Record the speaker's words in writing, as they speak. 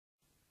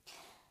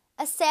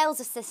A sales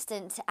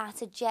assistant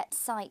at a jet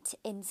site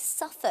in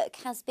Suffolk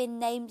has been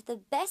named the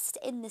best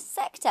in the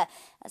sector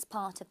as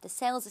part of the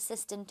Sales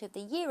Assistant of the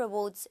Year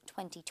Awards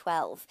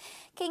 2012.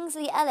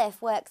 Kingsley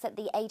works at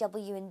the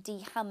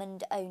AW&D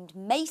Hammond-owned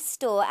Mace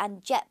store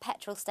and Jet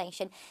petrol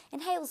station in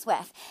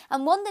Halesworth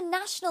and won the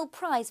national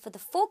prize for the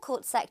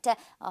forecourt sector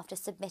after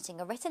submitting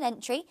a written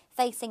entry,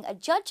 facing a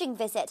judging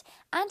visit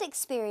and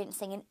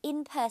experiencing an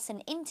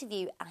in-person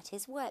interview at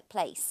his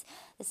workplace.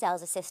 The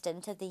Sales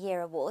Assistant of the Year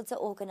Awards are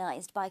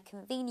organised by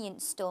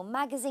Convenience Store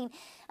magazine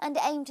and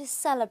aim to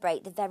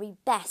celebrate the very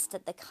best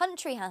that the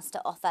country has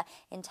to offer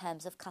in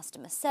terms of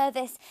customer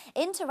service,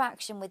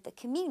 interaction with the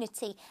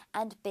community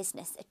and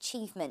business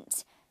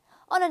achievement.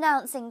 On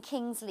announcing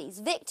Kingsley's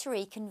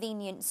victory,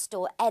 Convenience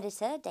Store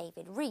editor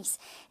David Rees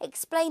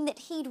explained that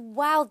he'd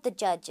wowed the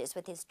judges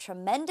with his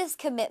tremendous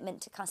commitment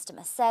to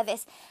customer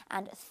service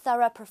and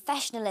thorough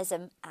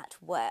professionalism at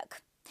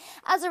work.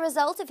 As a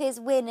result of his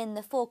win in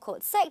the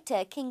forecourt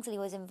sector, Kingsley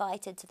was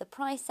invited to the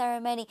prize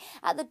ceremony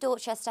at the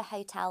Dorchester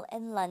Hotel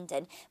in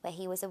London, where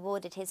he was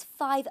awarded his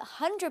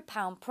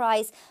 £500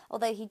 prize,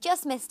 although he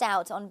just missed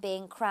out on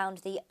being crowned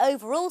the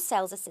overall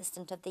Sales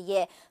Assistant of the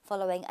Year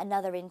following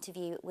another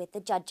interview with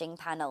the judging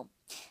panel.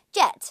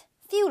 Jet,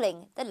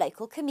 fueling the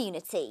local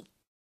community.